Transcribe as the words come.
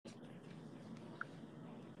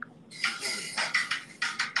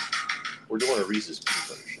We're doing a Reese's peanut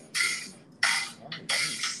butter shot. Oh,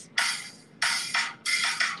 nice.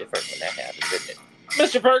 Different when that happens, isn't it?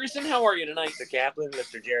 Mr. Ferguson, how are you tonight? Mr. Kaplan,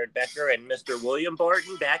 Mr. Jared Becker, and Mr. William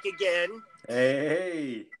Barton back again.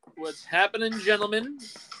 Hey. What's happening, gentlemen?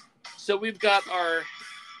 So we've got our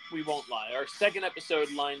second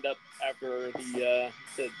episode lined up after the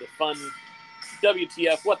fun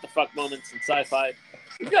WTF, what the fuck moments in sci-fi.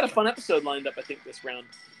 We've got a fun episode lined up, I think, this round.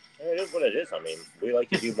 It is what it is. I mean, we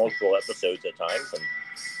like to do multiple episodes at times, and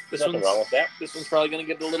This nothing wrong with that. This one's probably going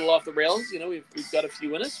to get a little off the rails. You know, we've got a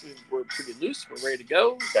few in us. We're pretty loose. We're ready to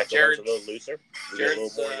go. Jared's a little looser. We get a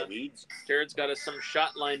little more in the weeds. Jared's got us some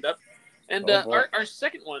shot lined up, and our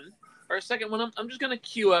second one, I'm just going to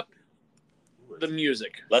cue up the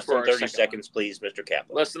music. Less than 30 seconds, please, Mr.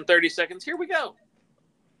 Kaplan. Less than 30 seconds. Here we go.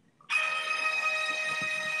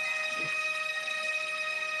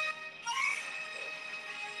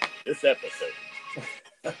 This episode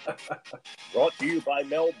brought to you by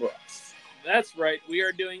Mel Brooks. That's right. We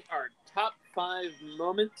are doing our top 5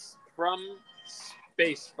 moments from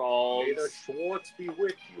Spaceballs. May the Schwartz be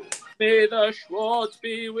with you. May the Schwartz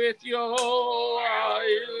be with you. What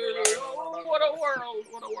a world.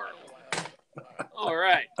 What a world. All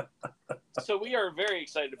right. So we are very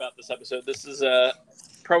excited about this episode. This is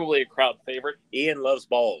probably a crowd favorite. Ian loves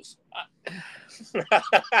balls.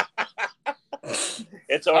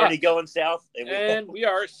 It's already going south. And we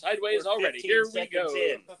are sideways already. Here we go.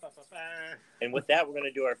 In. And with that, we're going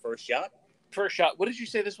to do our first shot. First shot. What did you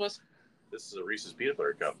say this was? This is a Reese's peanut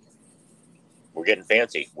butter cup. We're getting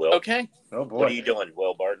fancy, Will. Okay. Oh, boy. What are you doing,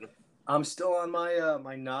 Will Barton? I'm still on my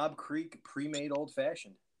my Knob Creek pre-made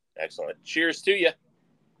old-fashioned. Excellent. Cheers to you.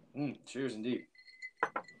 Cheers, indeed.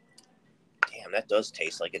 Damn, that does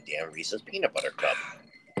taste like a damn Reese's peanut butter cup.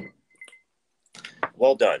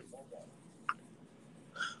 Well done.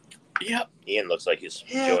 Yep. Ian looks like he's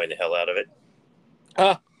enjoying the hell out of it.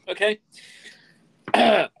 Okay.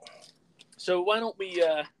 So why don't we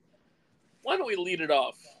lead it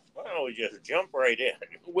off? Why don't we just jump right in?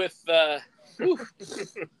 With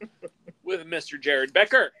with Mr. Jared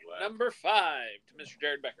Becker. Number 5 to Mr.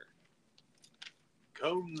 Jared Becker.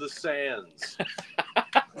 Comb the sands. Comb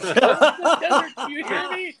the desert, do you hear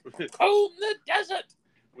me? Comb the desert.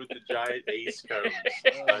 With the giant ace combs.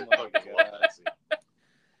 Oh, my God.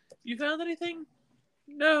 You found anything?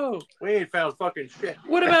 No. We ain't found fucking shit.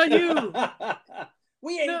 What about you?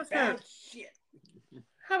 We ain't found shit.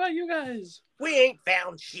 How about you guys? We ain't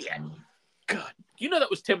found shit. God. You know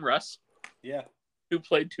that was Tim Russ? Yeah. Who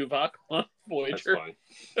played Tuvok on Voyager?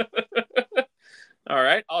 That's fine. All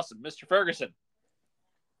right. Awesome. Mr. Ferguson.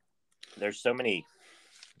 There's so many,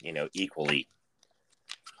 equally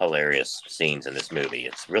hilarious scenes in this movie.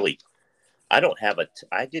 It's really, I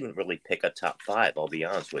didn't really pick a top 5, I'll be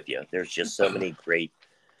honest with you. There's just so many great.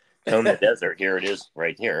 Comb the Desert. Here it is,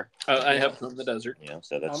 right here. I have Comb the Desert.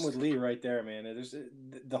 So that's. I'm with Lee right there, man.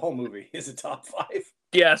 The whole movie is a top 5.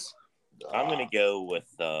 Yes. I'm gonna go with.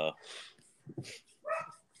 I'm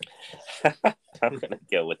gonna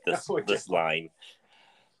go with this line.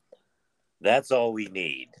 That's all we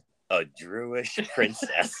need. A Druish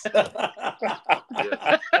princess.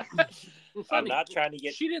 I'm not trying to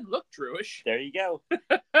get. She didn't look Druish. There you go.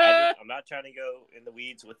 I'm not trying to go in the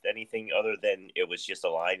weeds with anything other than it was just a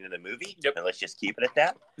line in the movie. Yep. And let's just keep it at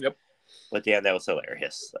that. Yep. But damn, that was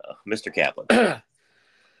hilarious. Mr. Kaplan.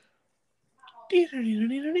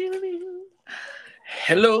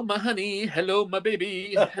 Hello, my honey. Hello, my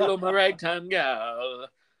baby. Hello, my ragtime gal.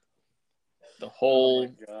 The whole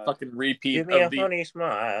fucking repeat Give me of a funny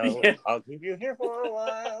smile. Yeah. I'll keep you here for a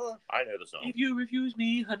while. I know the song. If you refuse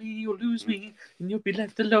me, honey, you'll lose me, and you'll be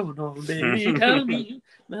left alone all day. Tell me,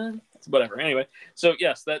 man. Whatever. Anyway, so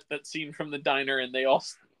yes, that scene from the diner, and they all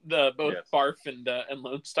both Barf and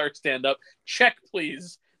Lone Star stand up. Check,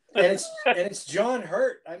 please. And it's John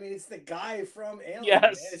Hurt. I mean, it's the guy from Alien. Yes,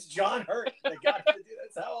 man. It's John Hurt. The guy to do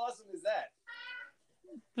that's how awesome is that?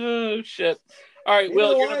 Oh shit! All right, Even Will,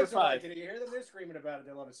 the you're number wives are 5. Like, you hear them? They're screaming about it.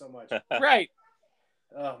 They love it so much. Right.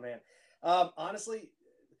 Oh man. Honestly,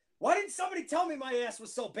 why didn't somebody tell me my ass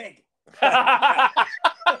was so big? Yeah,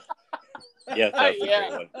 that's a Yeah.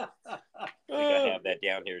 great one. I think I have that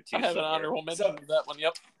down here too. I have an somewhere. honorable mention of that one.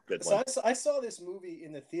 Yep. Good So one. I saw this movie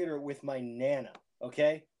in the theater with my Nana.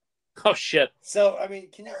 Okay. Oh shit. So I mean,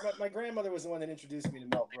 my grandmother was the one that introduced me to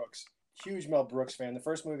Mel Brooks. Huge Mel Brooks fan. The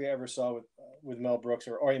first movie I ever saw with Mel Brooks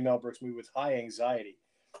or a Mel Brooks movie was High Anxiety,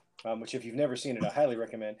 which if you've never seen it, I highly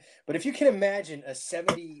recommend. But if you can imagine a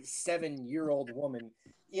 77-year-old woman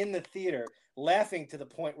in the theater laughing to the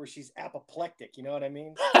point where she's apoplectic, you know what I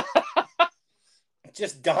mean?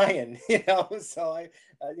 Just dying, So I,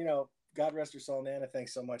 God rest her soul, Nana.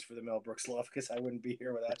 Thanks so much for the Mel Brooks love, because I wouldn't be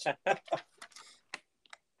here without you.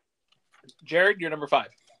 Jared, you're number 5.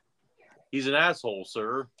 He's an asshole,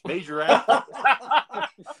 sir. Major asshole.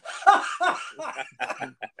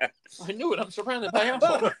 I knew it. I'm surrounded by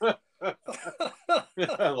assholes.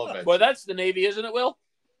 I love that. Boy, that's the Navy, isn't it, Will?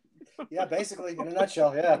 Yeah, basically, in a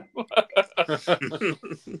nutshell, yeah.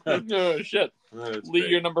 Oh, shit. That's Lee, great.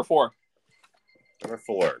 you're number 4. Number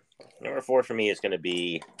 4. Number 4 for me is going to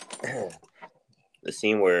be the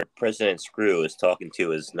scene where President Screw is talking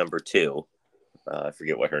to his number 2. I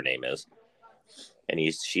forget what her name is, and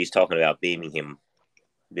she's talking about beaming him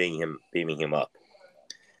up.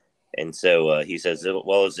 And so he says,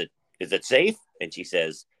 "Well, is it safe?" And she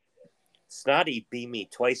says, "Snotty beamed me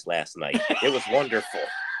twice last night. It was wonderful."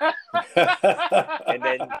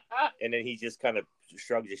 and then he just kind of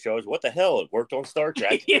shrugs his shoulders. What the hell? It worked on Star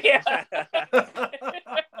Trek. Yeah. That's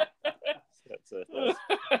the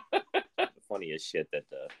funniest shit that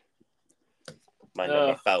my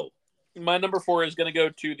number felt. My number 4 is going to go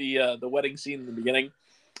to the wedding scene in the beginning,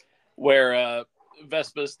 where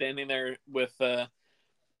Vespa's standing there with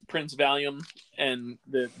Prince Valium, and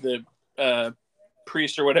the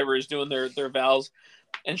priest or whatever is doing their vows,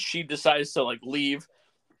 and she decides to like leave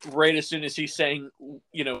right as soon as he's saying,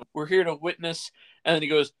 we're here to witness, and then he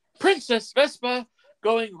goes, Princess Vespa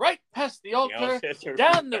going right past the altar,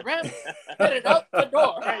 down the ramp, headed out the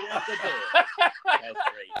door. Right out the door. That's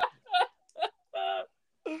great.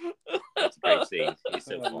 That's a great scene. He's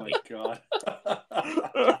so funny. Oh, my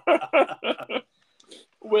God.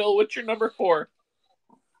 Will, what's your number 4?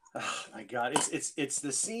 Oh, my God. It's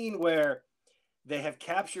the scene where they have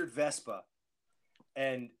captured Vespa,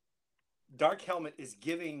 and Dark Helmet is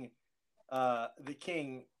giving the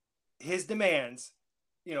king his demands.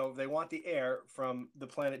 They want the heir from the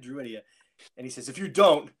planet Druidia. And he says, if you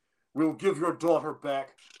don't, we'll give your daughter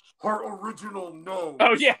back her original nose.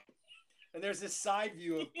 Oh, yeah. And there's this side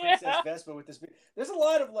view of Princess Vespa with this. There's a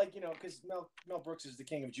lot of because Mel Brooks is the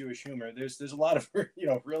king of Jewish humor. There's a lot of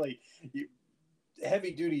really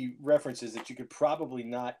heavy duty references that you could probably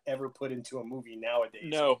not ever put into a movie nowadays.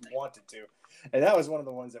 No. If you wanted to. And that was one of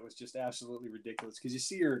the ones that was just absolutely ridiculous, because you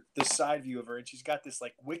see the side view of her, and she's got this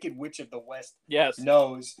like Wicked Witch of the West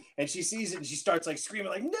nose, and she sees it and she starts like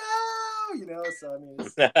screaming like no, so I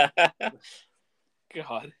mean,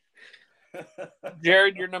 God.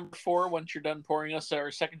 Jared, you're number 4 once you're done pouring us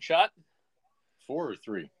our second shot. 4 or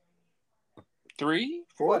 3? 3?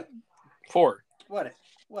 4? What? 4.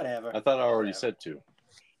 Whatever. I thought I already said 2.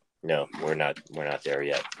 No, we're not there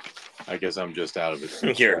yet. I guess I'm just out of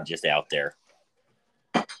it. You're just out there.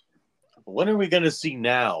 When are we going to see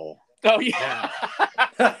now? Oh, yeah.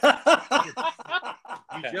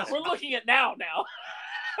 We're We're looking at now.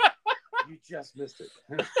 You just missed it.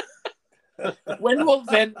 When will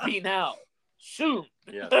then be now? Soon.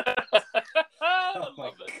 Yeah. I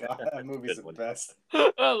love it. God, that movie's the best.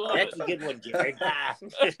 I love That's a good one, Jared.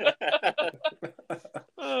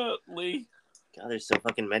 Lee. God, there's so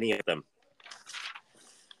fucking many of them.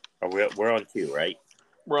 We're on 2, right?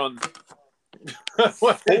 We're on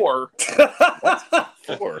What? 4.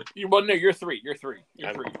 4. You're 3. You're 3.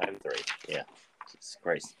 I'm 3. Yeah. Jesus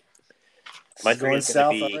Christ. It's My 3 going is going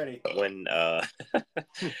south to be already.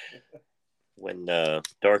 when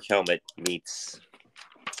Dark Helmet meets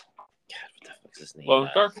God, what the fuck's his name? Lone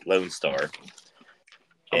Star? Lone Star.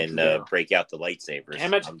 And break out the lightsabers.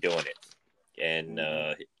 Damn it. I'm doing it. And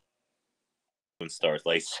Lone Star's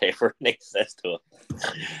lightsaber, and he says to him,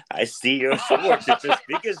 I see your sword. It's as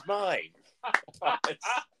big as mine.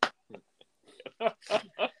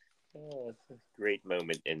 Oh, it's a great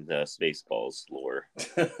moment in Spaceballs lore.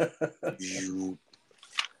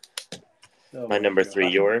 My number 3,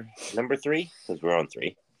 your number 3? Because we're on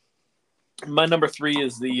 3. My number 3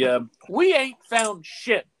 is the we ain't found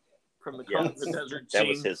shit from the Cross of the Desert scene. That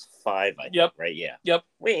was his 5, I think, Yep. right? Yeah. Yep.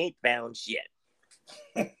 We ain't found shit.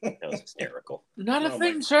 That was hysterical. Not a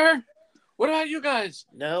thing, sir. What about you guys?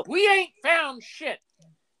 No. We ain't found shit.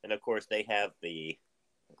 And of course, they have the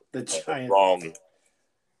giant wrong.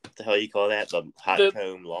 What the hell you call that? The hot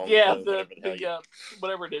comb, long comb,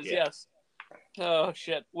 whatever it is. Yeah. Yes. Oh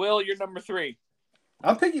shit. Will, you're number 3.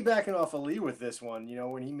 I'm piggybacking off of Lee with this one.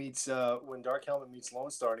 When he meets when Dark Helmet meets Lone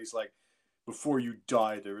Star, and he's like, before you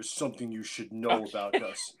die, there is something you should know about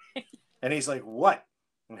us. And he's like, what?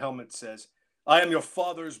 And Helmet says, I am your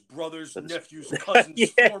father's brother's nephew's cousin's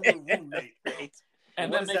former roommate. Right.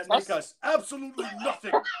 And what does that make us? Absolutely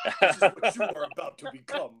nothing. This is what you are about to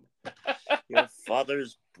become. Your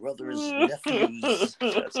father's brother's nephews.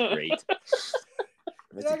 That's great.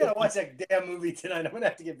 I gotta watch that damn movie tonight. I'm gonna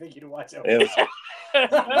have to get Vicky to watch it. It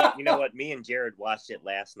was, you know what? Me and Jared watched it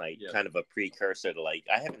last night, Yeah. kind of a precursor to like,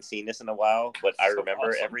 I haven't seen this in a while, but I So remember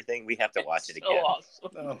awesome. everything. We have to watch it So again.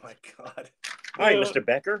 awesome. Oh my god. All right, Mr.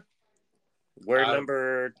 Becker. We're Uh,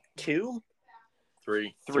 number 2?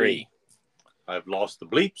 3. Three. I've lost the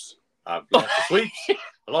bleeps. I've lost the sweeps.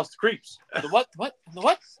 I lost the creeps. The what? What? The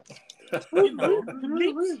what? You know, the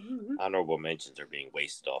bleeps. Honorable mentions are being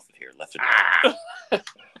wasted off of here. Left and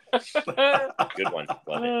good one.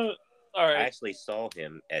 Love it. All I right. actually saw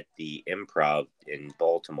him at the Improv in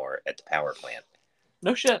Baltimore at the power plant.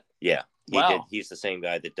 No shit. Yeah. Wow. He's the same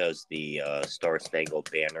guy that does the Star Spangled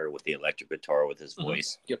Banner with the electric guitar with his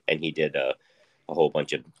voice. Yep. And he did a whole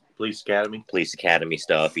bunch of Police Academy. Police Academy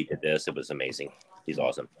stuff. He did this. It was amazing. He's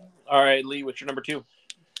awesome. All right, Lee. What's your number 2?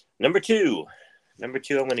 Number two, I'm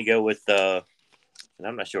going to go with, and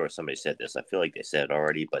I'm not sure if somebody said this. I feel like they said it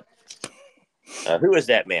already, but who is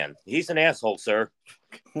that man? He's an asshole, sir.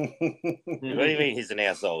 What do you mean he's an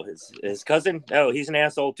asshole? His cousin? No, he's an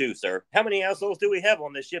asshole too, sir. How many assholes do we have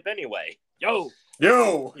on this ship anyway? Yo.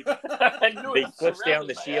 Yo. I knew He it was flips down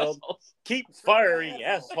the surrounded by shield. assholes. Keep firing,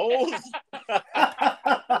 assholes.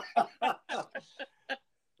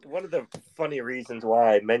 One of the funny reasons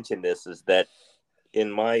why I mention this is that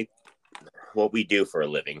in what we do for a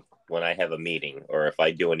living, when I have a meeting or if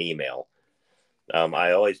I do an email,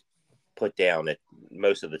 I always put down at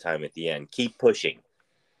most of the time at the end, keep pushing.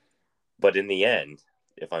 But in the end,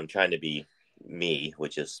 if I'm trying to be me,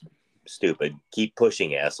 which is stupid, keep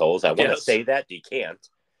pushing, assholes. I want to say that, you can't.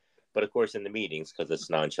 But of course, in the meetings, because it's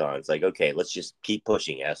nonchalant, it's like, okay, let's just keep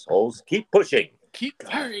pushing, assholes. Keep pushing. Keep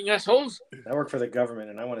firing, assholes. I work for the government,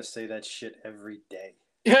 and I want to say that shit every day.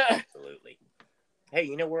 Yeah. Absolutely.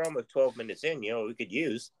 Hey, we're almost 12 minutes in. We could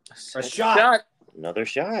use A shot. another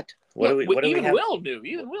shot. What do we Even have? Will knew.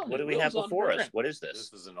 Even Will knew. What do we Will's have on before us? program. What is this?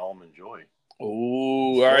 This is an almond joy.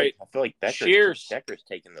 Oh, all right. I feel like Cheers. Becker's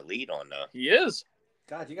taking the lead on. He is.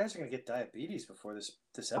 God, you guys are gonna get diabetes before this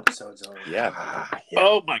episode's over. Yeah.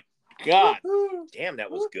 Oh my God. Damn, that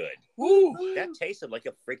was good. Woo. That tasted like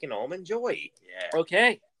a freaking almond joy. Yeah.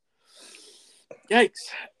 Okay.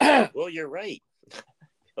 Yikes. Well, you're right.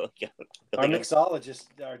 Our mixologist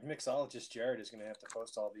Jared is gonna have to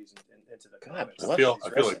post all these into the comments. I feel These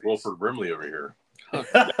like recipes. Wilford Brimley over here.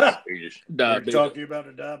 You just We're talking about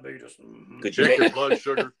the diabetes. Mhm. Could you check make, your blood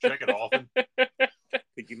sugar. Check it often.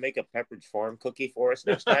 could you make a Pepperidge Farm cookie for us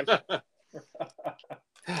next time?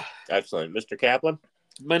 Excellent, Mr. Kaplan.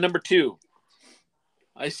 My number 2.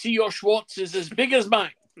 I see your Schwartz is as big as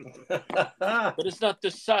mine, but it's not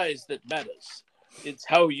the size that matters. It's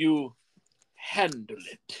how you handle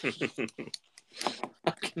it.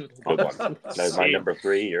 Good one. That's my number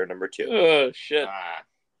 3. You're number 2. Oh, shit. Ah,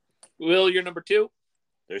 Will, you're number 2?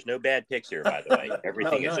 There's no bad picks here, by the way.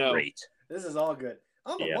 Everything is no. great. This is all good.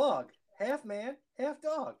 I'm Yeah. a log, half man, half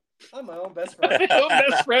dog. I'm my own best friend. Oh,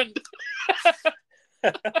 best friend.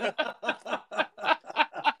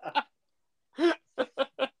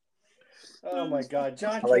 Oh my God,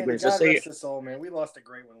 John I like Candy, when you God say rest his soul, man. We lost a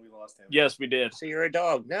great one. We lost him. Yes, we did. So you're a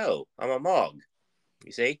dog? No, I'm a mog.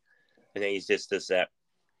 You see? And then he's just this that.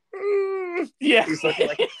 Yeah. He's looking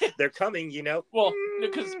like they're coming. Well,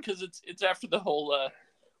 because it's after the whole.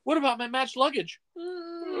 What about my matched luggage? we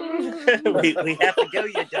have to go,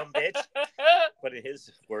 you dumb bitch. But in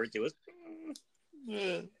his words, it was.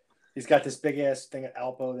 He's got this big ass thing of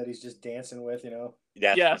Alpo that he's just dancing with.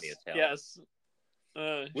 That's Yes. funny as hell. Yes.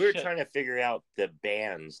 We were Shit. trying to figure out the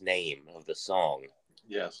band's name of the song.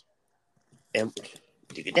 yes. And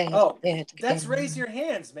Oh, that's Raise Your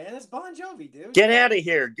Hands, man. That's Bon Jovi, dude. Get out of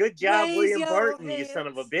here. Good job, Raise William your Barton, you son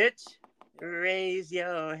of a hands. bitch. Raise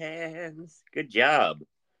your hands. Good job.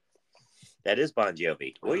 That is Bon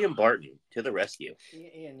Jovi. William Barton to the rescue.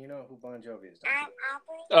 Ian, you know who Bon Jovi is, don't you?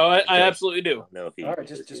 Oh, I absolutely do. No, if he, All right,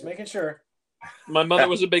 just making sure. My mother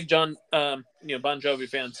was a big Bon Jovi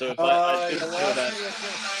fan, so if I you didn't know know what? that.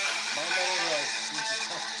 My mother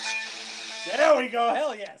was. There we go.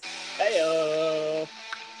 Hell yes. Hey-oh.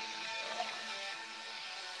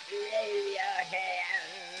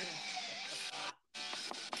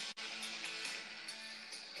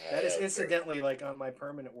 That is incidentally like on my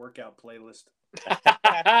permanent workout playlist.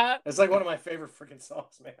 I It's like one of my favorite freaking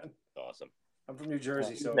songs, man. Awesome. I'm from New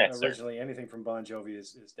Jersey, so Next, sir. originally anything from Bon Jovi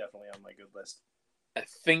is definitely on my good list.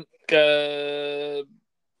 think. That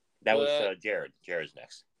was Jared. Jared's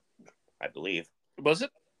next, I believe. Was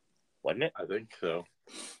it? Wasn't it? I think so.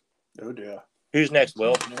 Oh dear. Who's next,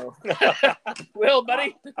 Will? Will,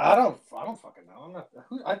 buddy. I don't fucking know.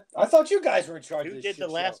 I'm not. I thought you guys were in charge. Who of this did the shit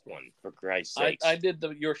last show. one, for Christ's I sakes? did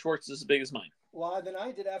your Schwartz is as big as mine. Well, then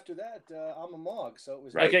I did after that. I'm a Mog, so it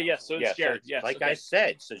was Right. Okay, yes. So it's Yeah, Jared. so yes. like okay. I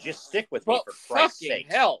said, so just stick with me Well, for Christ's fucking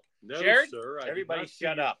sake. hell. No, Jared? sir. I did Everybody not see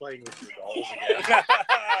shut you up. playing with your dolls again.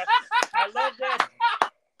 I love that.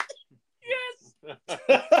 Yes.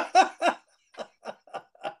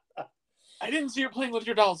 I didn't see you playing with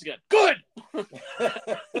your dolls again. Good.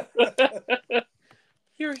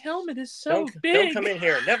 Your helmet is so big. Don't come in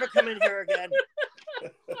here. Never come in here again.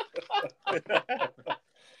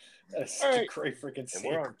 That's All such a right. great freaking And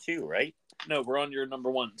scene. we're on 2, right? No, we're on your number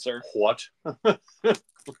 1, sir. What?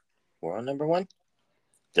 We're on number 1.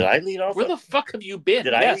 Did I lead off? Where the fuck have you been?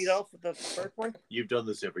 Did I lead off with the first one? You've done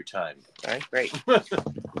this every time. All right, great. Well,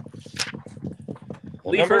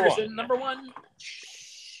 Lee number Ferguson, 1. number 1.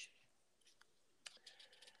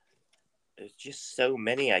 There's just so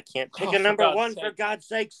many. I can't pick Oh, a for number God's 1 sake. for God's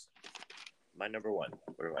sakes. My number 1.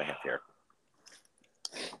 What do I have here?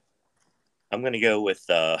 I'm gonna go with.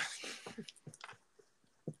 Oh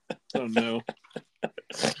no.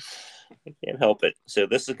 I can't help it. So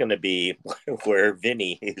this is gonna be where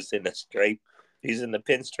Vinny is in a stripe. He's in the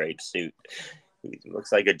pinstripe suit. He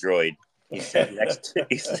looks like a droid. He's sitting next to.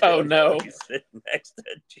 Oh, no. He's sitting next to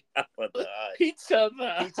Jabba the Hutt. Pizza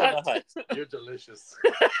the Pizza the Hut. You're delicious.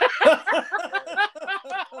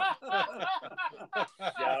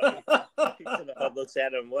 Pizza the Hut looks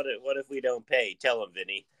at him. What if we don't pay? Tell him,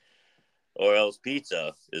 Vinny. Or else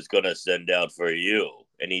pizza is gonna send out for you.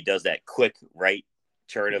 And he does that quick right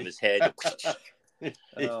turn of his head.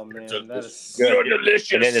 Oh man, that is You're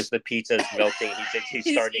delicious. And then as the pizza's melting, he's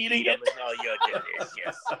He's starting to eating eat them. it. Oh, you're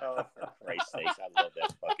delicious. Oh, for Christ's sakes, I love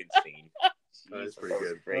that fucking scene. That's Jeez, pretty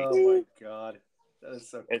good. Great. Oh my god, that is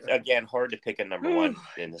so. It's Good. again hard to pick a number 1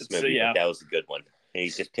 in this movie, yeah. but that was a good one. And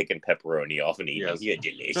he's just picking pepperoni off and eating. Yes. You're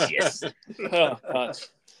delicious. Oh, God.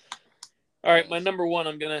 All right, my number 1.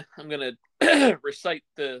 I'm gonna recite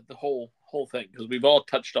the whole thing because we've all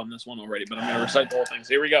touched on this one already, but I'm gonna recite the whole thing. So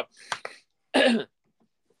here we go.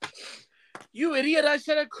 You idiot! I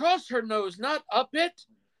said across her nose, not up it.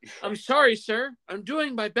 I'm sorry, sir. I'm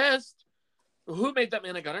doing my best. Who made that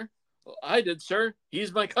man a gunner? Well, I did, sir.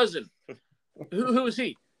 He's my cousin. Who is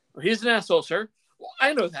he? Well, he's an asshole, sir. Well,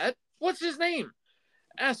 I know that. What's his name?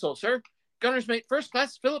 Asshole, sir. Gunner's mate, first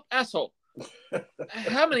class, Philip Asshole.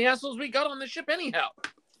 How many assholes we got on the ship anyhow?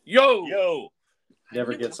 Yo.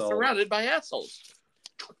 Never gets old. Surrounded by assholes.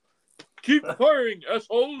 Keep firing,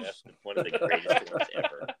 assholes. That's one of the greatest ones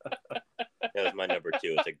ever. That was my number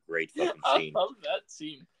 2. It's a great fucking scene. I love that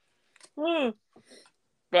scene.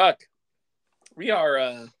 Fuck. We are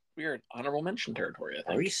in honorable mention territory, I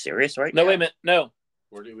think. Are you serious right No, now? wait a minute. No.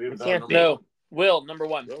 Where do we have can't number be. No. Will, number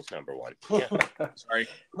 1. Will's number 1. Sorry.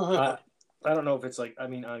 one? I don't know if it's like. I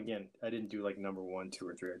mean, again, I didn't do like number 1, 2,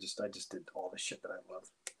 or 3. I just did all the shit that I love.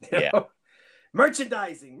 You Yeah. know?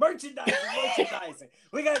 Merchandising.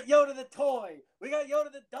 We got Yoda the toy. We got Yoda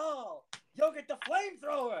the doll. Yogurt the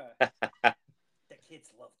flamethrower. The kids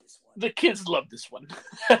love this one. The kids love this one.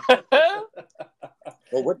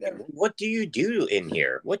 Well, what do you do in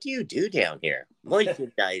here? What do you do down here?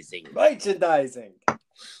 Merchandising. Merchandising.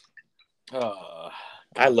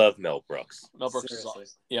 I love Mel Brooks. Mel Brooks is Seriously.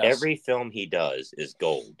 awesome. Yes. Every film he does is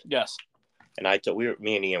gold. Yes. And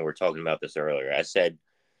me and Ian were talking about this earlier. I said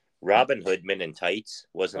Robin Hood Men in Tights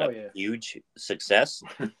wasn't a huge success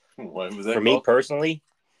What was that for me called? personally.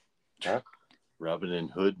 Robin and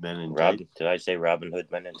Hood, Men in Rob, Tights. did I say Robin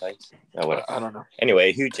Hood Men in Tights? Oh, what? I don't know.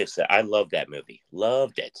 Anyway, huge success. I love that movie.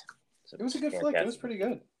 Loved it. It was a good flick. It was pretty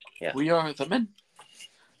good. Yeah. We are the men.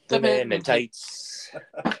 The Men in Tights.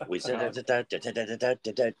 We said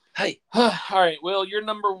hey. All right. Will, you're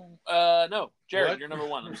number. No, Jared, What? you're number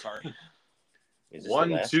 1. I'm sorry. Is this the 1,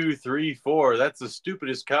 last? 2, 3, 4. That's the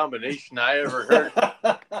stupidest combination I ever heard.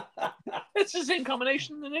 It's the same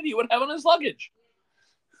combination an idiot would have on his luggage.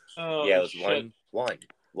 Oh, Yeah, it was shit.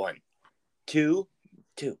 1, 2,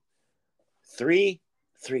 3,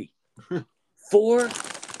 4,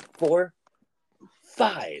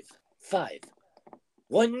 5.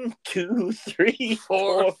 1, 2, 3,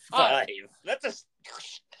 4, 5. That's the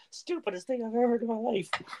stupidest thing I've ever heard in my life.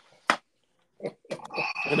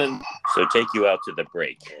 And then, So take you out to the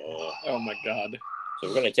break. oh my God. So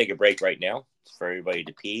we're going to take a break right now for everybody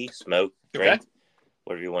to pee, smoke, drink, Okay.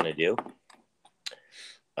 whatever you want to do.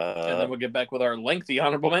 And then we'll get back with our lengthy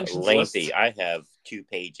honorable mentions Lengthy. list. I have 2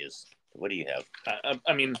 pages. What do you have?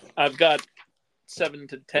 I mean, I've got 7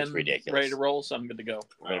 to 10 That's ridiculous. ready to roll, so I'm good to go.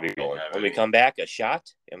 We're going to be rolling. When we come back, a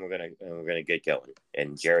shot, and we're gonna get going.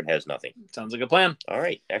 And Jared has nothing. Sounds like a plan. All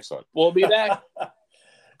right, excellent. We'll be back.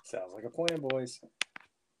 Sounds like a plan, boys.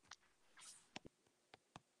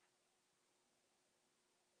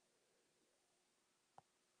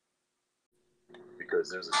 because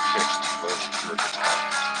there's a chick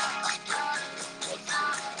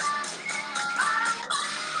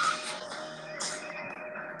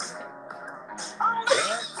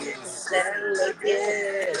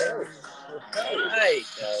looking All right,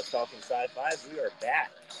 talking sci-fi, we are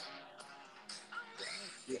back.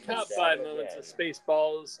 Top 5 moments of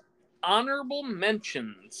Spaceballs. Honorable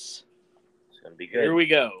mentions. It's gonna be good. Here we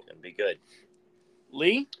go. It's gonna be good.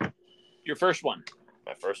 Lee, your first one.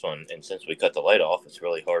 My first one, and since we cut the light off, it's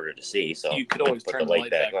really harder to see. So You could always put turn the light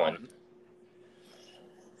back on.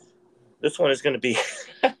 This one is going to be.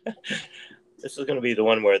 This is going to be the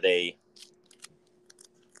one where they.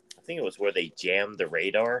 I think it was where they jammed the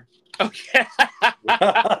radar. Okay.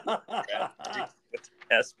 With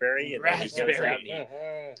raspberry and then he goes out and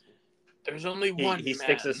There's only one. he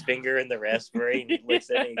sticks his finger in the raspberry and he licks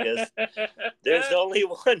it and he goes, "There's only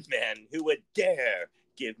one man who would dare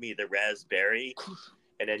give me the raspberry."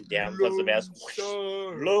 And then down comes the mask.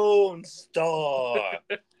 Lone Star.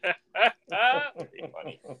 Pretty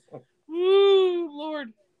funny. Woo, Lord.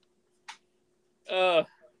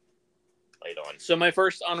 Light on. So my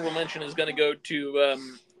first honorable mention is going to go to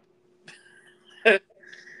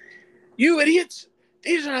you idiots.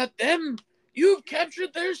 These are not them. You've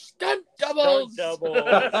captured their stunt doubles. Stunt doubles.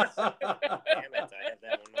 Damn it, I have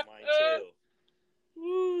that one on mine too.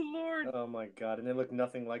 Ooh, Lord. Oh my God! And they look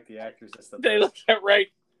nothing like the actors. That's the They look that right.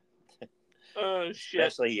 Oh shit!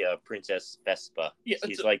 Especially Princess Vespa. Yeah,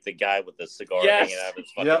 she's like the guy with the cigar Yes. hanging out of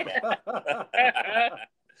his fucking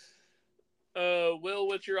mouth. Will,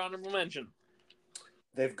 what's your honorable mention?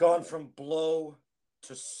 They've gone from blow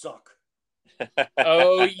to suck.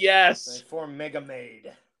 Oh They yes, form Mega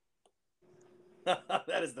Maid.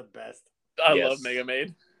 That is the best. I Yes. love Mega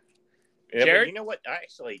Maid. Yeah, Jared? but you know what?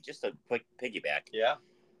 Actually, just a quick piggyback. Yeah.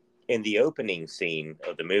 In the opening scene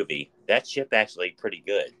of the movie, that ship actually pretty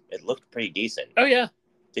good. It looked pretty decent. Oh yeah,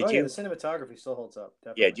 Did Yeah, you? the cinematography still holds up.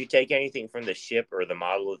 Definitely. Yeah, did you take anything from the ship or the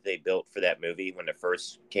model that they built for that movie when it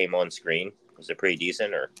first came on screen? Was it pretty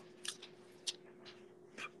decent, or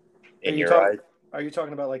in your eyes? Are you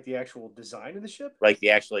talking about like the actual design of the ship? Like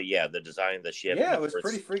the design of the ship. Yeah, and it was the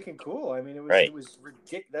first- pretty freaking cool. I mean, it was Right. it was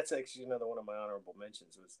ridiculous. That's actually another one of my honorable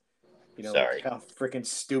mentions. Was Sorry. how freaking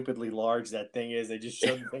stupidly large that thing is. They just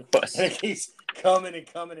showed the thing, Was. and it keeps coming and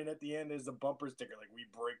coming, and at the end there's a bumper sticker like "We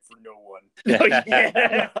break for no one." oh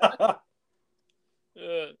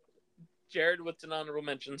yeah. Jared, what's an honorable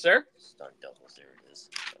mention, sir? Stunt doubles, there it is.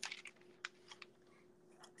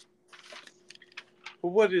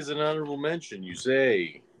 Well, what is an honorable mention, you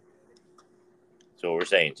say? That's what we're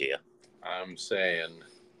saying to you. I'm saying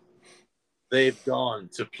they've gone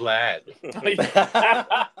to plaid.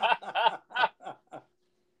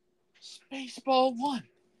 Spaceball 1.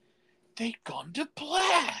 They've gone to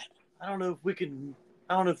plaid. I don't know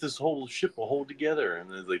if this whole ship will hold together. And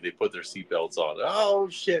then they put their seatbelts on. Oh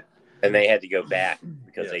shit! And they had to go back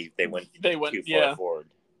because Yes. they went too far yeah. forward.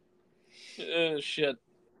 Shit.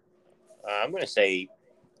 I'm going to say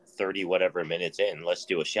 30 whatever minutes in. Let's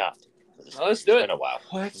do a shot. Let's do It's it. been a while.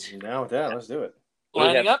 What? Now with that, let's do it.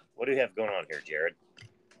 Lining up. What do we have going on here, Jared?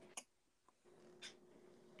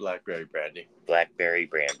 Blackberry brandy. Blackberry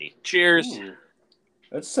brandy. Cheers. Ooh,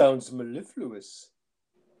 that sounds mellifluous.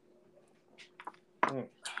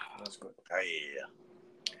 That's good. Oh, yeah.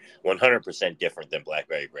 100% different than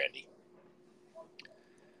blackberry brandy.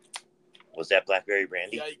 Was that blackberry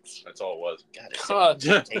brandy? Yikes. That's all it was. God, God.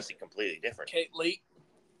 it tasted completely different. Kate Lee.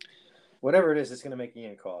 Whatever it is, it's gonna make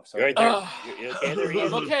Ian cough. So You're right there. Ah. You okay there, I'm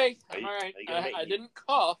Ian? okay. Are you- All right. are you gonna make- I didn't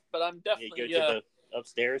cough, but I'm You definitely go to the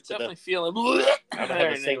upstairs to definitely the. feeling. I'm gonna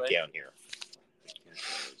have a sink Anyway. down here.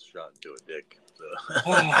 Shot into a dick.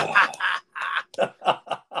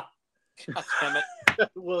 God damn it.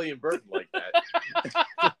 William Burton like that.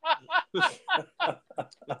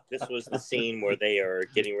 This was the scene where they are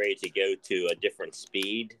getting ready to go to a different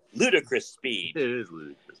speed, ludicrous speed. It is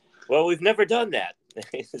ludicrous. Well, we've never done that.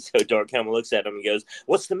 So Darkhammer looks at him and goes,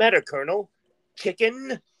 "What's the matter, Colonel?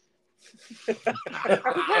 Chicken?"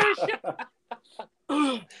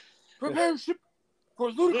 Prepare ship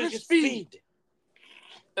for ludicrous speed.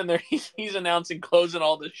 And there he's announcing closing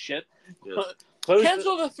all this shit. Yes.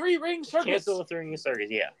 Cancel the 3-ring circus. Cancel the 3-ring circus.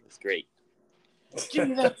 Yeah, it's great. Give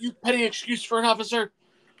me that, you petty excuse for an officer.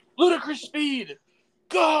 Ludicrous speed.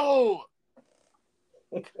 Go.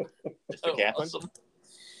 Mr. Kaplan?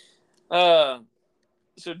 Awesome.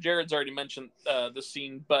 So Jared's already mentioned the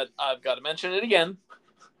scene, but I've got to mention it again.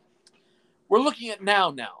 We're looking at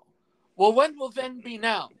now. Well, when will then be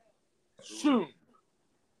now? Soon.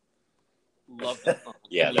 Love that.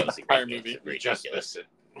 Yeah, that was a entire great movie. movie. Just Ridiculous.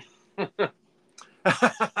 missed it.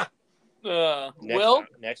 Next, Will?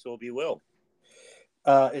 next will be Will.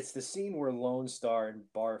 It's the scene where Lone Star and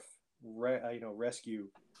Barf, rescue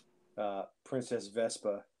Princess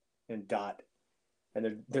Vespa and Dot,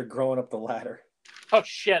 and they're growing up the ladder. Oh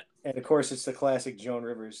shit! And of course, it's the classic Joan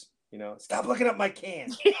Rivers. Stop looking up my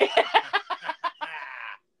can.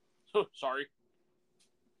 Oh, sorry.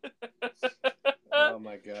 Oh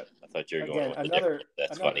my god! I thought you were going Again, with the another different.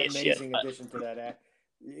 That's another funny as shit. amazing addition to that act.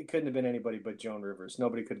 It couldn't have been anybody but Joan Rivers.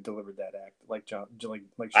 Nobody could have delivered that act like John.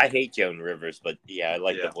 Like I hate Joan Rivers, but yeah, I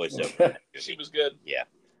like the voiceover. She was good. Yeah.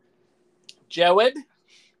 Jawed?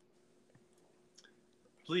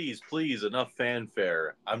 Please, enough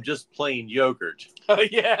fanfare. I'm just plain yogurt. Oh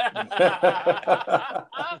yeah.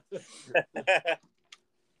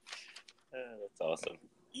 That's awesome.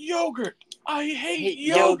 Yogurt. I hate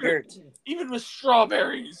yogurt. Even with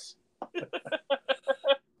strawberries.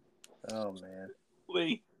 Oh man.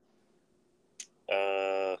 Lee.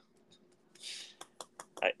 I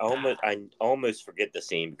almost forget the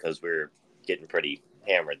scene because we were getting pretty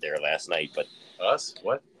hammered there last night. But Us?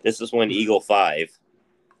 What? this is when Eagle 5,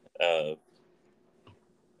 the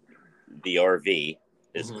RV,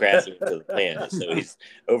 is crashing into the planet. So he's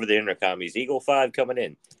over the intercom. He's Eagle 5 coming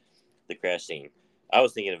in. The crash scene. I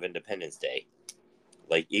was thinking of Independence Day,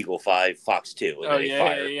 like Eagle 5, Fox 2. And Oh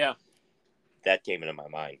yeah. That came into my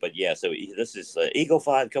mind. But yeah, so this is Eagle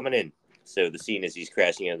 5 coming in. So the scene is he's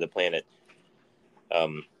crashing into the planet.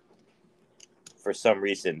 For some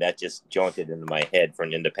reason, that just jaunted into my head for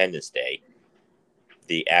an Independence Day.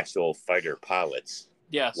 The actual fighter pilots,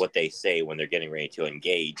 Yes. what they say when they're getting ready to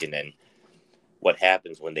engage, and then what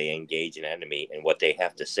happens when they engage an enemy and what they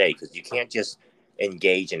have to say. Because you can't just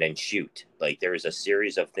engage and then shoot. Like, there is a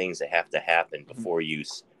series of things that have to happen before you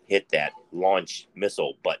hit that launch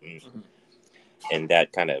missile button. Mm-hmm. And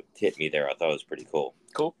that kind of hit me there. I thought it was pretty cool.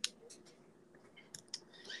 Cool.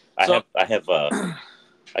 I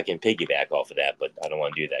can piggyback off of that, but I don't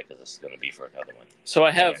want to do that because it's going to be for another one. So I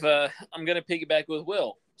have, I'm going to piggyback with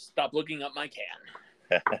Will. Stop looking up my can.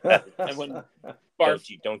 And when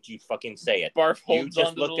Barf, don't you fucking say it. Barf You holds just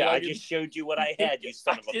on to looked the at. I luggage. just showed you what I had. You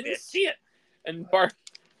son of a I didn't bitch. see it. And Barf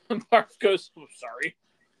goes, oh, sorry.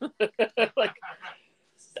 Like,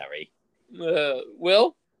 sorry.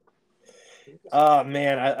 Will? Oh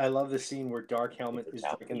man, I love the scene where Dark Helmet is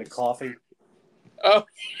drinking the coffee. Oh.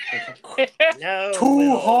 No.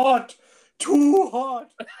 Too hot.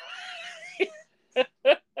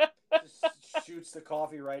 Just shoots the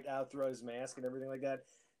coffee right out through his mask and everything like that.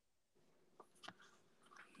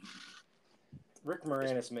 Rick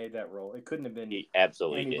Moranis made that role. It couldn't have been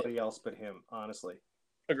anybody else but him, honestly.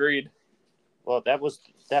 Agreed. Well, that was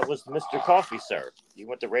Mr. Coffee, sir. You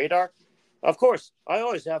went to radar? Of course. I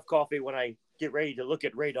always have coffee when I get ready to look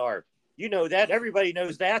at radar. You know that. Everybody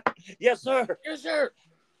knows that. Yes, sir. Yes, sir.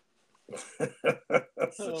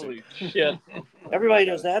 Holy shit. Everybody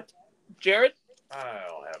knows that. Jared? I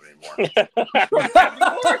don't have any more.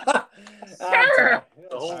 Sir!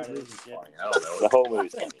 The whole movie's funny. I don't know. The whole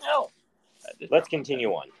movie's funny. No. Let's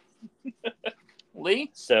continue on. Lee?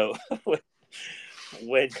 So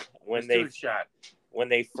when Let's they do a shot. when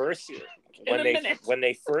they first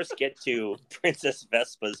get to Princess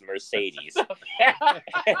Vespa's Mercedes, and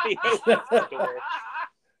he opens the door,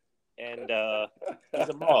 and he's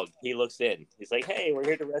a mug. He looks in. He's like, "Hey, we're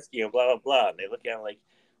here to rescue him." Blah blah blah. And they look at him like,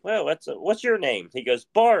 "Well, what's your name?" He goes,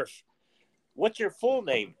 "Barf." "What's your full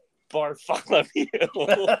name?" "Bartholomew."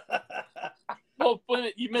 Oh, wait a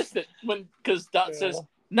minute, you missed it. Because Dot says,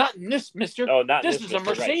 "Not in this, mister. Oh, not this this is a Mr.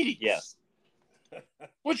 Right. Mercedes." Yes.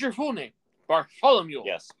 What's your full name? Bartholomew.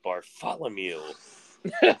 Yes, Bartholomew.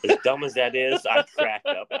 As dumb as that is, I cracked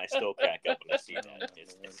up, and I still crack up when I see that.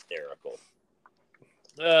 It's hysterical.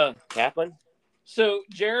 Kaplan? So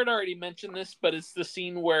Jared already mentioned this, but it's the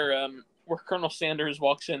scene where Colonel Sanders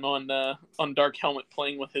walks in on Dark Helmet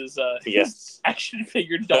playing with his action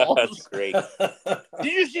figure dolls. That's great.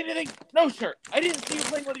 Did you see anything? No, sir. I didn't see you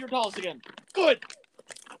playing with your dolls again. Good.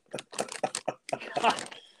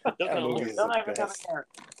 Don't ever come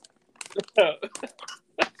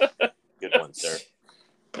Good one, sir.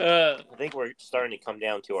 I think we're starting to come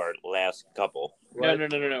down to our last couple.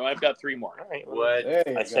 No. I've got three more. All right. What?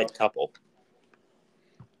 I said couple.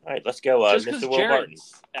 All right, let's go, Just Mr. 'cause Will Barton.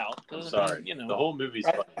 Jared's out. I'm sorry. The whole movie's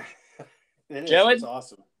funny. It is. Jared? It's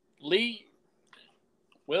awesome. Lee,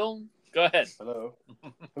 Will, go ahead. Hello.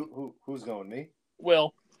 Who's going? Me?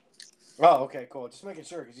 Will. Oh, okay, cool. Just making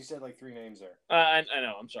sure because you said like three names there. I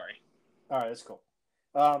know. I'm sorry. All right, that's cool.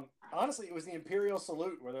 Honestly, it was the Imperial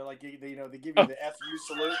salute where they're like, they give you the FU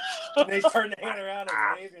salute, and they turn the hand around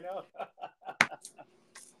and wave,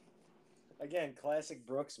 Again, classic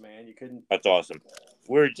Brooks, man. You couldn't. That's awesome.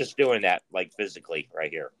 We're just doing that, like, physically right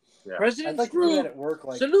here. Yeah. President I'd like to do that Scrooge. at work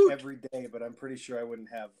like Salute. every day, but I'm pretty sure I wouldn't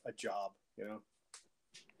have a job, you know?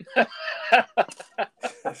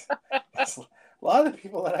 A lot of the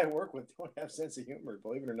people that I work with don't have sense of humor,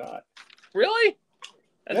 believe it or not. Really?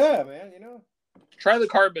 Yeah, man, you know? Try the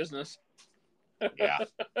car business. Yeah.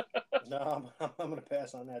 No, I'm going to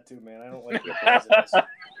pass on that too, man. I don't like the presidents.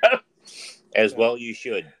 As well you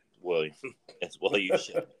should, William. As well you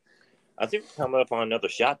should. I think we're coming up on another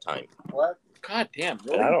shot time. What? God damn.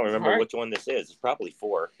 Really? And I don't remember All right. which one this is. It's probably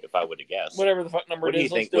 4, if I would have guessed. Whatever the fuck number What it do you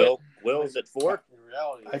is, think, let's do Will? Will, is it 4? In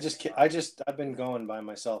reality, I've been going by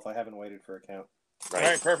myself. I haven't waited for a count. it. All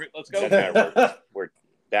right, perfect. Let's go. Doesn't matter. We're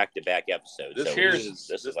back-to-back episodes. This So Cheers.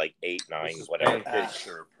 this is like 8, 9, This is whatever. pancake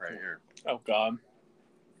syrup right here. Oh, God.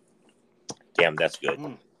 Damn, that's good.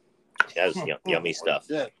 Mm. That's yummy stuff.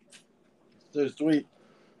 Yeah. So sweet.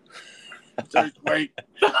 So sweet.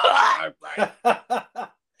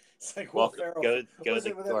 It's like Will Well, Ferrell. go What to was the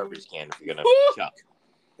it with that garbage movie? can if you're going Woo! to chuck.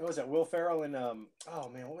 What was that? Will Ferrell and oh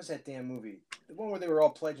man, what was that damn movie? The one where they were all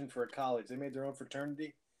pledging for a college. They made their own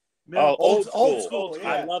fraternity. Oh, Old old school, school.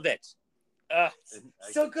 yeah. I love it.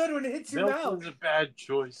 So good when it hits your mouth. Milton's a bad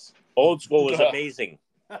choice. Old school is amazing.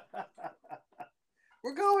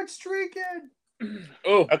 We're going streaking.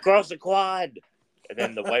 Oh, Across the quad. And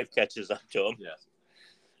then the wife catches up to him. Yes.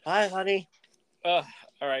 Hi, honey. all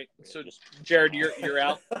right. So, Just Jared, you're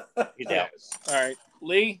out. he's out. All right.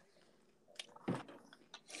 Lee?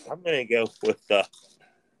 I'm going to go with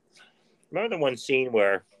remember the one scene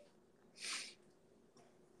where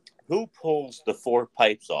who pulls the 4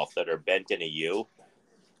 pipes off that are bent in a U?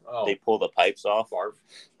 Oh, They pull the pipes off, barf.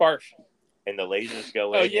 Barf. and the lasers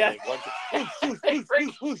go Oh, in. yeah. And then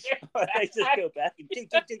they just go back and ding,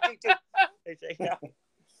 ding, ding, ding, ding. They say, yeah.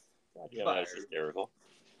 God, yeah, that was hysterical.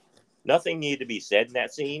 Nothing needed to be said in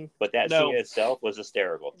that scene, but that No. scene itself was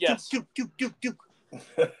hysterical. Yes. Doop, doop, doop,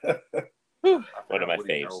 doop, Whew. One of my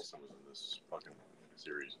Woody faves. Harrelson was in this fucking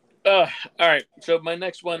series. All right. So my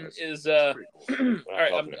next one is It's pretty cool. We're not all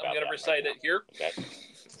right. I'm talking about gonna that recite right it here.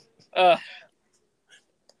 now. Okay.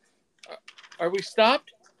 Are we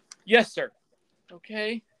stopped? Yes, sir.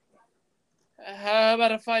 Okay. How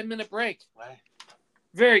about a 5-minute break? What?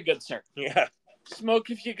 Very good, sir. Yeah. Smoke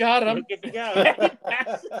if you got 'em. Look at the guy.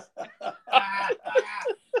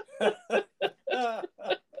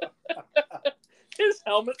 His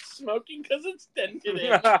helmet's smoking because it's dented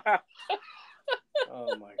in.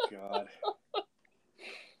 Oh my god.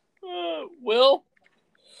 Will?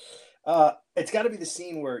 It's got to be the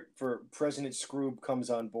scene where for President Scroob comes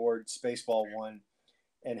on board Spaceball 1,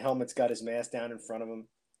 and Helmet's got his mask down in front of him,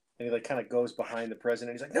 and he like kind of goes behind the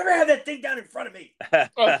president. He's like, "Never have that thing down in front of me."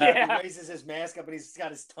 Oh, He yeah. raises his mask up, and he's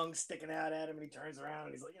got his tongue sticking out at him, and he turns around,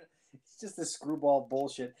 and he's like, "It's just this screwball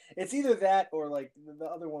bullshit." It's either that or like the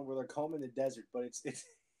other one where they're home in the desert, but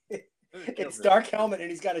it's Dark Helmet, and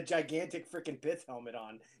he's got a gigantic freaking pith helmet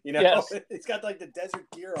on. You know, Yes. He's got like the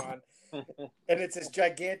desert gear on, and it's this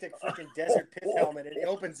gigantic freaking desert pith helmet, and he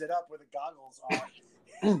opens it up with the goggles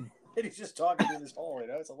on, and he's just talking through this hole. You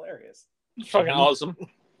know, it's hilarious. It's fucking awesome.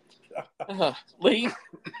 Lee?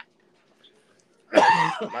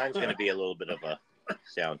 Mine's going to be a little bit of a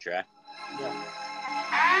soundtrack.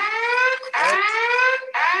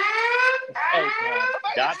 Oh, God.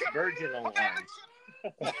 Dot's Virgin Alarms.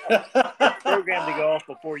 Programmed to go off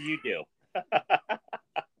before you do.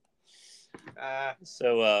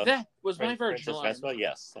 So, That was my Princess version. Vespa,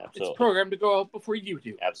 yes, It's absolutely. programmed to go out before you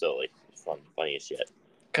do. Absolutely. It's fun, funny as shit.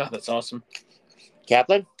 God, that's awesome.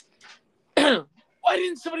 Kaplan? Why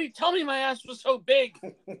didn't somebody tell me my ass was so big?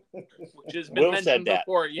 Which has been Will said mentioned that.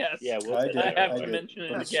 before, yes. Yeah, Will I said did. I that. have I to did. mention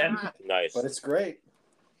it again. Nice. But it's great.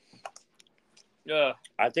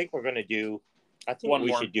 I think we're going to do, I think One what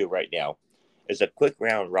we more. should do right now is a quick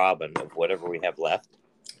round robin of whatever we have left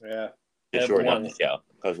Yeah, I to have shorten up one. the show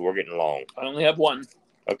because we're getting long. I only have one.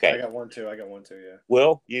 Okay. I got one too. Yeah.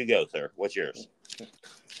 Will, you go, sir. What's yours?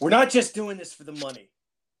 We're not just doing this for the money.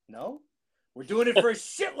 No, we're doing it for a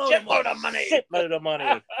shitload of money. Shitload of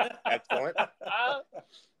money. Excellent.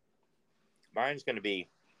 Mine's going to be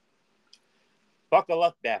buckle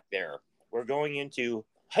up back there. We're going into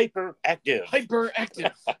hyperactive.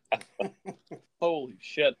 Hyperactive. Holy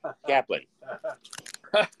shit. Kaplan.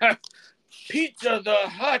 Pizza the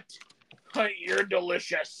Hut. You're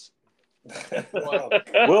delicious. Wow.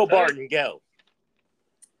 Will Barton, go.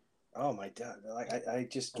 Oh my god!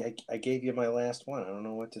 I gave you my last one. I don't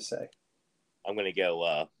know what to say. I'm going to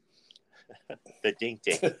go the ding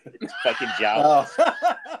ding. It's fucking job. Oh.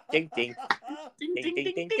 Ding ding. Ding, Ding ding,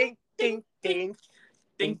 ding ding, ding ding ding ding.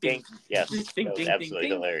 ding, Ding. Yes. ding, That was ding, absolutely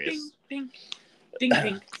ding, hilarious. ding, ding, ding,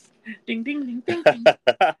 ding. Ding ding ding ding ding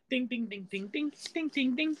ding ding ding ding ding ding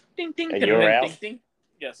ding ding ding ding. And you're out? Ding, ding.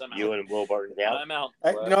 Yes, I'm out. You and Will Barton out? I'm out.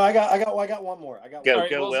 No, I got one more. I got Go, one. All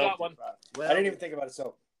right, go, Will's Will. got one. I didn't even think about it.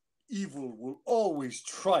 So, evil will always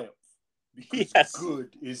triumph because Yes.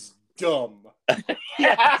 good is dumb.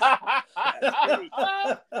 I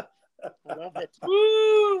love it.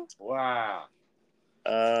 Woo! Wow.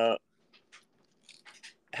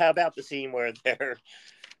 How about the scene where they're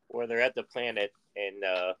at the planet and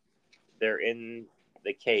they're in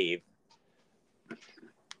the cave,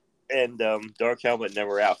 and Dark Helmet and them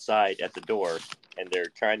are outside at the door, and they're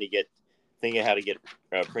thinking how to get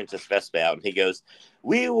Princess Vespa out, and he goes,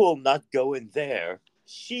 "We will not go in there.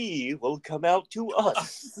 She will come out to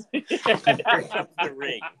us." The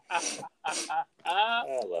ring.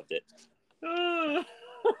 I loved it.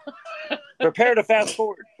 Prepare to fast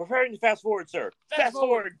forward. Preparing to fast forward, sir. Fast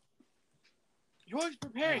forward. You're always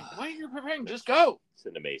preparing. Why are you preparing? Just go. It's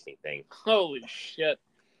an amazing thing. Holy shit.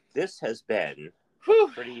 This has been Whew.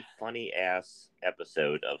 a pretty funny ass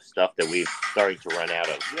episode of stuff that we're starting to run out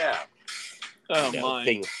of. Yeah. Oh my.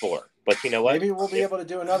 Things for. But you know what? Maybe we'll be able to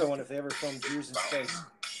do another one if they ever film Jews in space.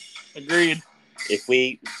 Agreed. If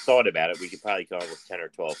we thought about it, we could probably come up with 10 or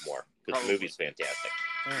 12 more. Because the Probably. movie's fantastic.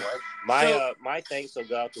 What? My thanks will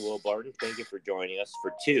go out to Will Barton. Thank you for joining us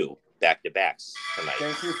for 2 back-to-backs tonight.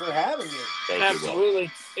 Thank you for having me. Thank you, Will.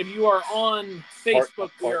 Absolutely. If you are on Facebook,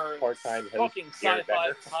 we are Part-time host. Talking Gary Sci-Fi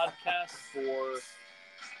Becker. Podcast for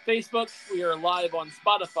Facebook. We are live on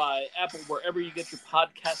Spotify, Apple, wherever you get your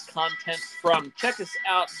podcast content from. Check us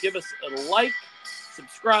out. Give us a like,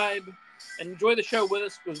 subscribe, and enjoy the show with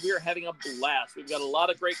us because we are having a blast. We've got a lot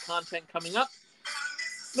of great content coming up.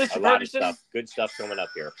 Mr. A lot of Ferguson, stuff. Good stuff coming up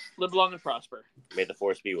here. live long and prosper. May the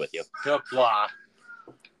force be with you. Blah.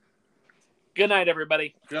 Good night,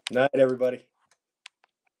 everybody. Night, everybody.